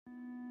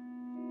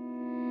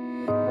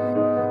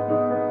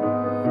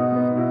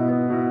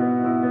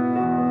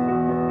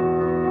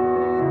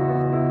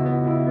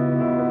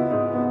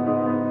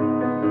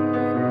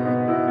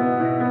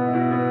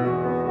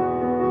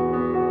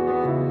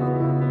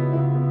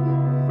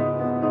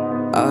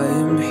I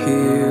am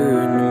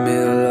here in the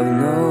middle of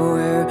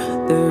nowhere.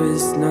 There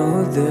is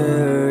no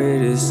there,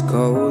 it is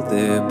cold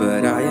there,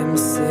 but I am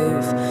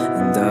safe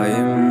and I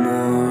am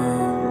warm.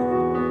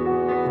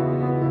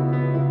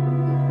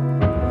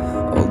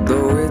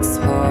 Although it's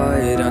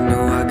hard, I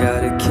know I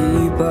gotta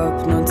keep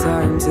up. No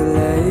time to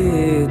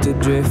lay, to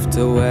drift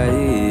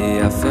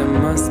away. I find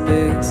my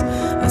space,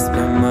 I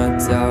spend my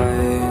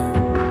time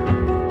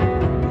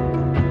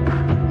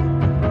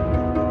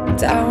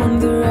down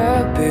the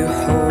rabbit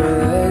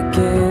hole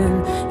again.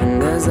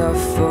 And as I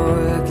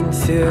fall, I can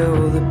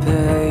feel the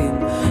pain.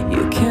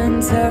 You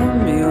can't tell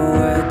me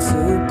where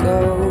to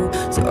go,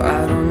 so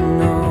I don't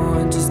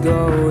know, I just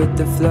go with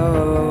the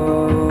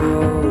flow.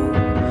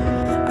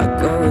 I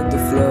go with the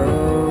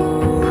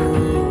flow.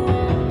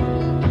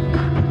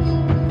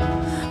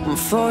 I'm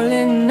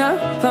falling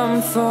up,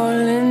 I'm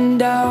falling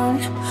down,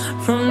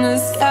 from the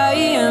sky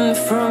and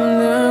from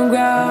the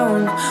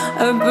ground.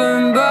 Up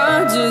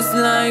above just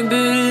like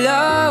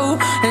below,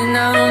 and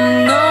I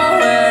don't know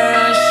where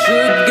I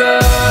should go.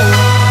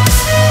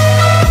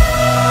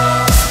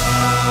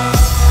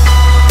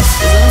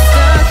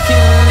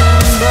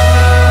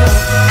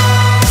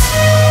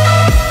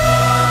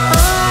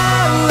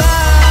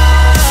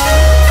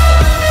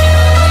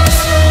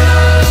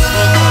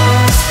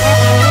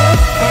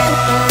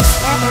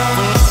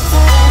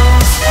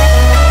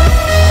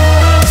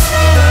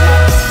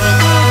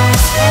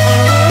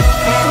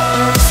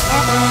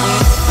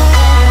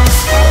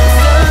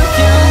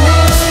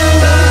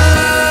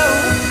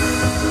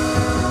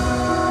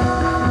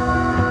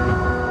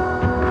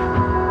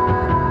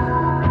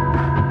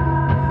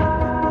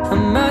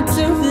 I'm out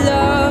of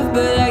love,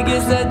 but I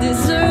guess I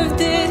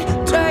deserved it.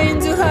 Trying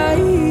to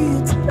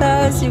hide, to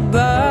pass you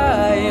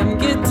by. I'm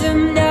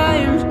getting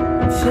down,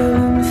 I'm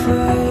feeling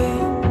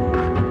fine.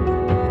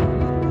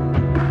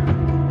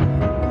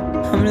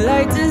 I'm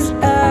light as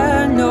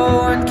air, no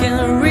one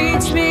can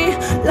reach me.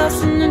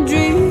 Lost in a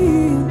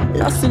dream,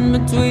 lost in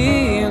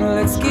between.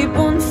 Let's keep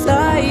on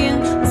flying,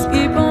 let's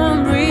keep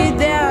on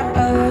breathing.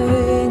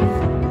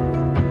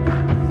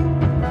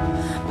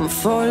 I'm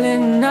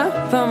falling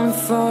up, I'm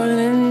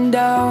falling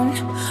down,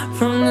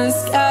 from the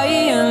sky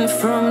and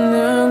from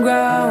the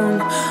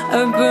ground.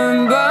 Up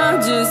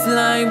above just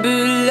like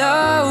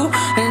below,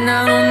 and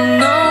I don't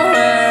know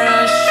where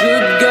I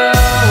should go.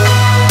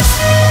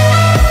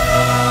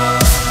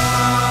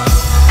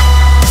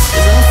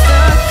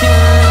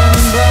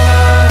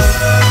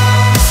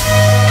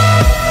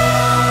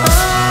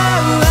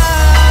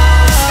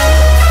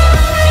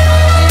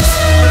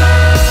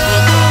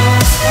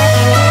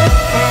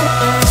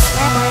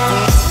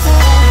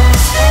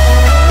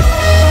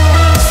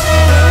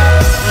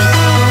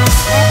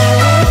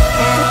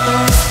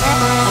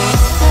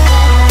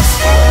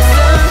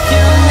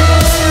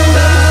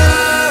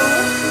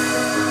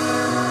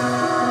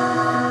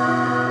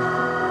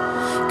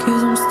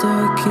 Cause I'm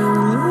stuck in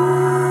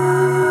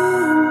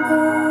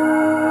limbo.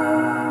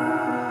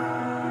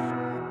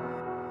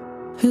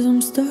 Cause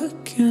I'm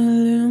stuck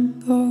in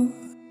limbo.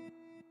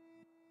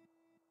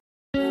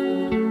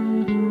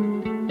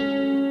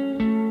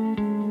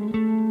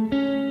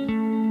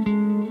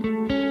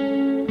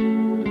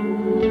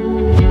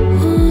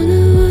 One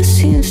of us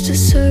seems to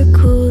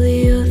circle the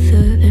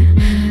other.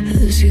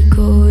 As you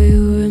go,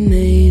 you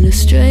remain a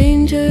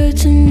stranger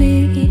to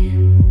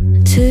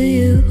me, to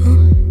you.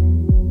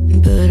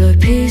 But our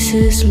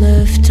pieces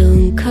left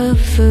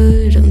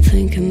uncovered. I'm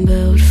thinking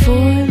about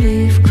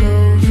four-leaf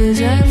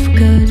clovers. I've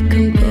got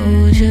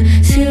composure,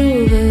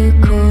 silver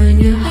coin.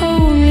 You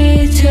hold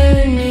me,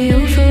 turn me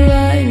over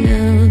right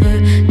now,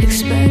 but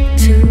expect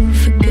to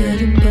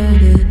forget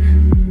about it.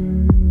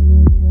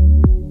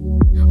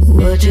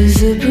 Watch as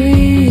the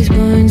breeze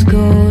burns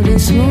golden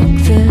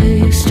smoke that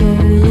you've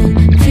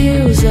stolen.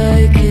 Feels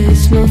like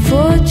it's my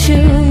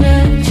fortune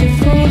that you're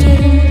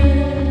folding.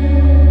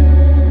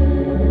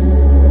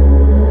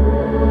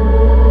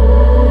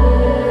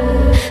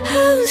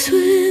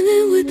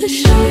 Swimming with the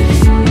sharks.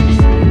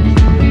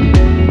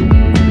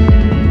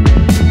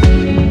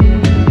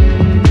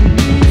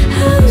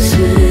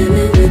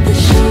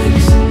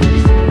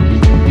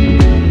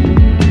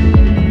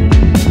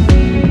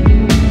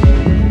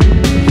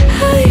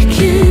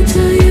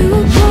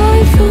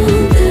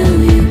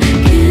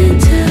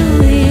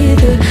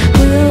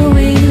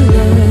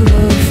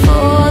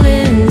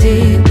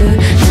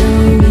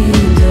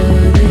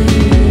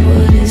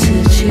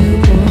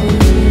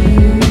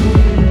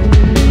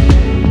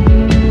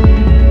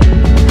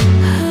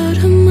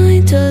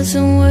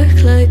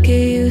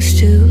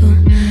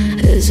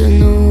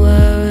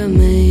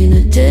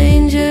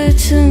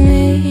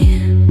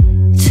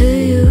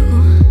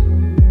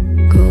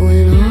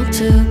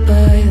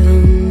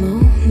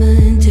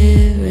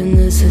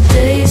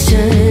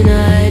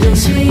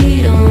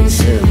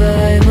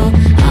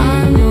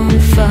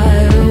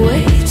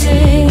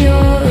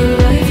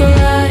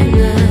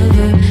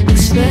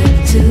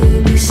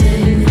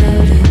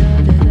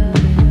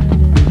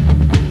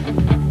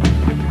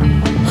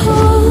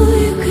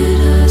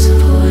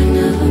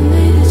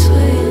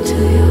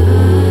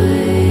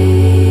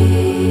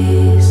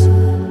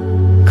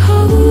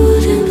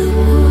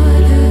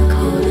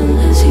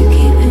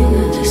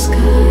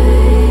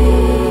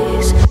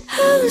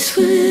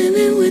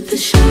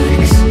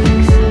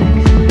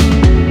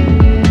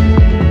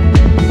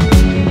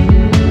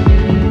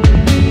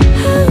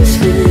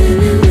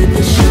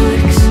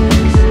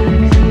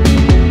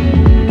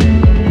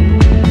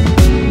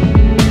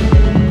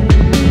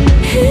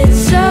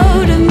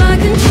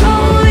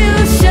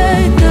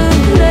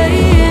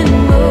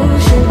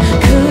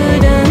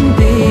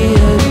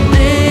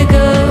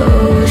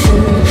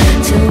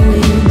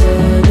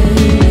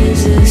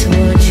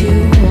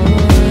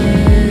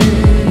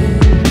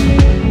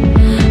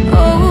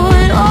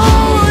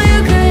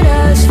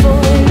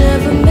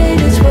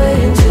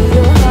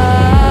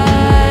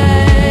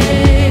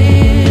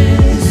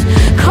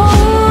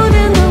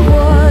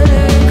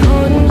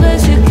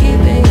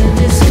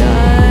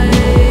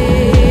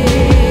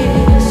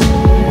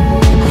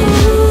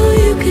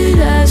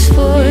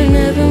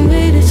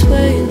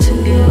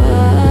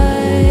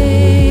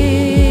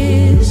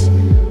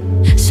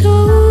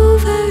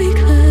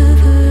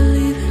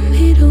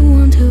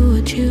 to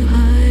what you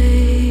hide.